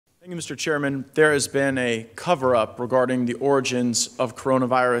Thank you, Mr. Chairman. There has been a cover-up regarding the origins of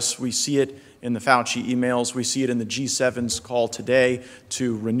coronavirus. We see it in the Fauci emails. We see it in the G7's call today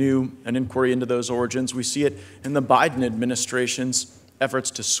to renew an inquiry into those origins. We see it in the Biden administration's efforts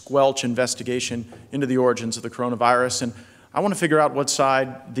to squelch investigation into the origins of the coronavirus. And I want to figure out what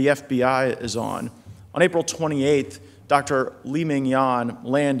side the FBI is on. On April 28th, Dr. Meng-Yan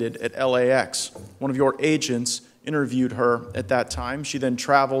landed at LAX. One of your agents interviewed her at that time. She then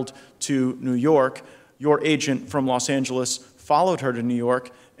traveled to New York. Your agent from Los Angeles followed her to New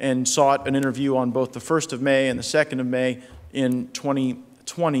York and sought an interview on both the 1st of May and the 2nd of May in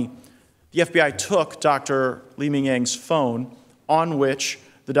 2020. The FBI took Dr. Meng-Yan's phone, on which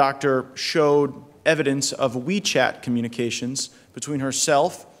the doctor showed evidence of WeChat communications between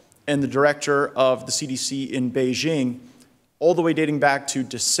herself and the director of the CDC in Beijing, all the way dating back to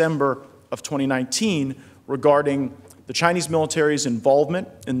December of 2019, regarding the Chinese military's involvement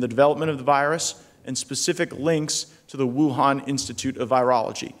in the development of the virus and specific links to the Wuhan Institute of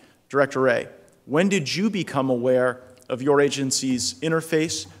Virology. Director Wray, when did you become aware of your agency's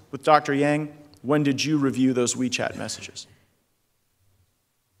interface with Dr. Yang? When did you review those WeChat messages?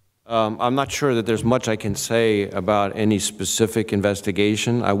 I'm not sure that there's much I can say about any specific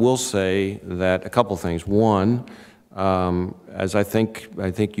investigation. I will say that a couple things. One, as I think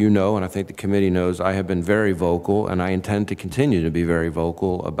you know, and I think the committee knows, I have been very vocal, and I intend to continue to be very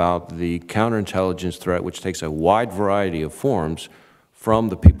vocal about the counterintelligence threat, which takes a wide variety of forms from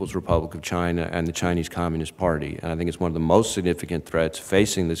the People's Republic of China and the Chinese Communist Party. And I think it's one of the most significant threats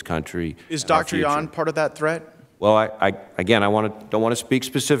facing this country. Is Dr. Yan part of that threat? Well, again, don't want to speak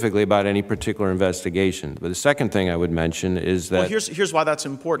specifically about any particular investigation. But the second thing I would mention is that— Well, here's why that's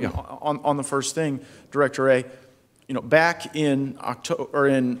important. Yeah. On the first thing, Director Wray, back in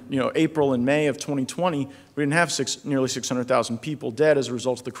April and May of 2020, we didn't have nearly 600,000 people dead as a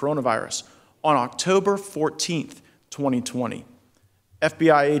result of the coronavirus. On October 14th, 2020,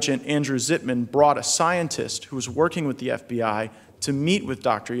 FBI agent Andrew Zitman brought a scientist who was working with the FBI to meet with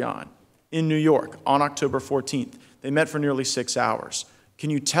Dr. Yan in New York on October 14th. They met for nearly 6 hours. Can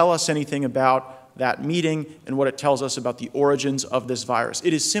you tell us anything about that meeting and what it tells us about the origins of this virus?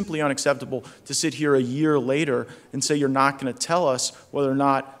 It is simply unacceptable to sit here a year later and say you're not going to tell us whether or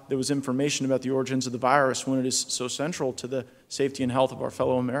not there was information about the origins of the virus when it is so central to the safety and health of our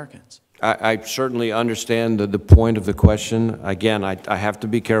fellow Americans. I certainly understand the point of the question. Again, I have to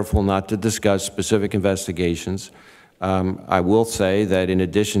be careful not to discuss specific investigations. I will say that in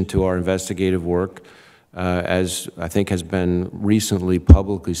addition to our investigative work, as I think has been recently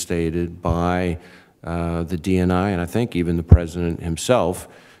publicly stated by the DNI, and I think even the President himself,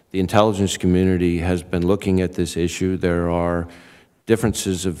 the intelligence community has been looking at this issue. There are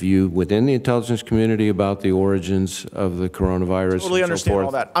differences of view within the intelligence community about the origins of the coronavirus. Totally and understand so forth.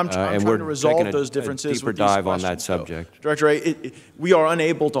 all that. I'm trying to resolve those differences. Deeper dive on that subject. Director Wray, we are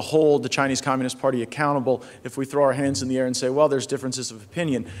unable to hold the Chinese Communist Party accountable if we throw our hands in the air and say, well, there's differences of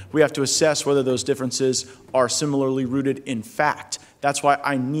opinion. We have to assess whether those differences are similarly rooted in fact. That's why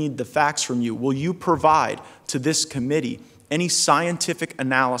I need the facts from you. Will you provide to this committee any scientific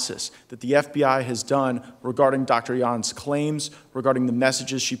analysis that the FBI has done regarding Dr. Yan's claims, regarding the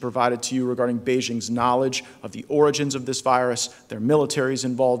messages she provided to you, regarding Beijing's knowledge of the origins of this virus, their military's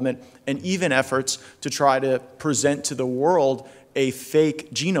involvement, and even efforts to try to present to the world a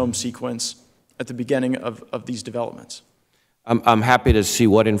fake genome sequence at the beginning of these developments? I'm happy to see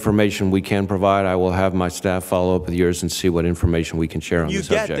what information we can provide. I will have my staff follow up with yours and see what information we can share on the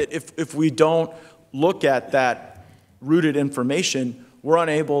subject. You get that if we don't look at that rooted information, we're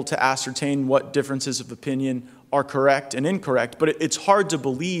unable to ascertain what differences of opinion are correct and incorrect. But it's hard to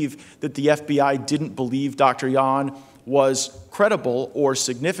believe that the FBI didn't believe Dr. Yan was credible or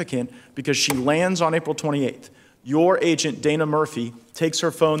significant because she lands on April 28th. Your agent, Dana Murphy, takes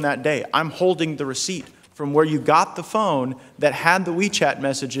her phone that day. I'm holding the receipt from where you got the phone that had the WeChat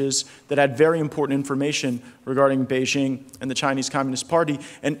messages that had very important information regarding Beijing and the Chinese Communist Party.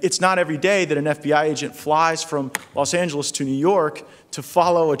 And it's not every day that an FBI agent flies from Los Angeles to New York to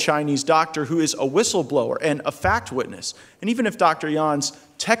follow a Chinese doctor who is a whistleblower and a fact witness. And even if Dr. Yan's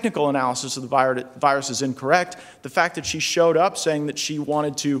technical analysis of the virus is incorrect, the fact that she showed up saying that she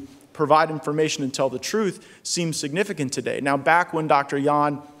wanted to provide information and tell the truth seems significant today. Now, back when Dr.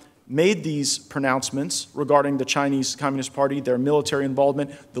 Yan made these pronouncements regarding the Chinese Communist Party, their military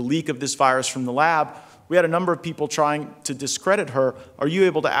involvement, the leak of this virus from the lab, we had a number of people trying to discredit her. Are you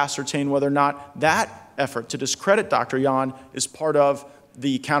able to ascertain whether or not that effort to discredit Dr. Yan is part of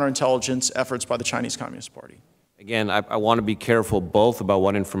the counterintelligence efforts by the Chinese Communist Party? Again, I want to be careful both about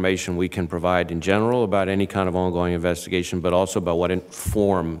what information we can provide in general about any kind of ongoing investigation, but also about what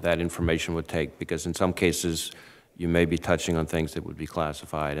form that information would take, because in some cases you may be touching on things that would be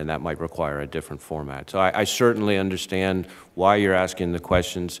classified, and that might require a different format. So I certainly understand why you're asking the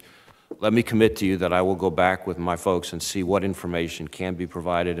questions. Let me commit to you that I will go back with my folks and see what information can be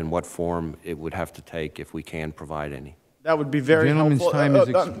provided and what form it would have to take if we can provide any. That would be very helpful.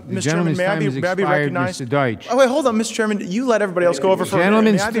 The gentleman's time is expired, Mr. Deutsch. Oh, wait, hold on, Mr. Chairman. You let everybody else go over for a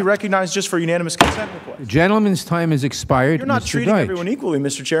minute. May I be recognized just for unanimous consent request? The gentleman's time is expired, You're not Mr. treating Deutsch. everyone equally,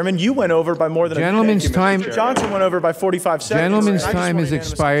 Mr. Chairman. You went over by more than a minute. Gentleman's time. Mr. Johnson went over by 45 seconds. Gentleman's time is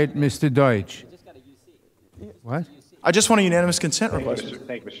expired, Mr. Deutsch. What? I just want a unanimous consent request.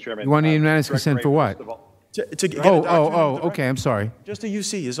 Thank you, Mr. Chairman. You want a unanimous consent for what? To get a document Okay, I'm sorry. Just a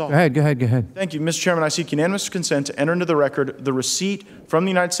UC is all. Go ahead. Thank you, Mr. Chairman. I seek unanimous consent to enter into the record the receipt from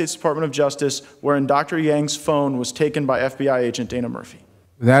the United States Department of Justice wherein Dr. Yang's phone was taken by FBI agent Dana Murphy.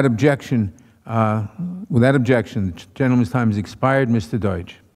 Without objection, the gentleman's time is expired, Mr. Deutsch.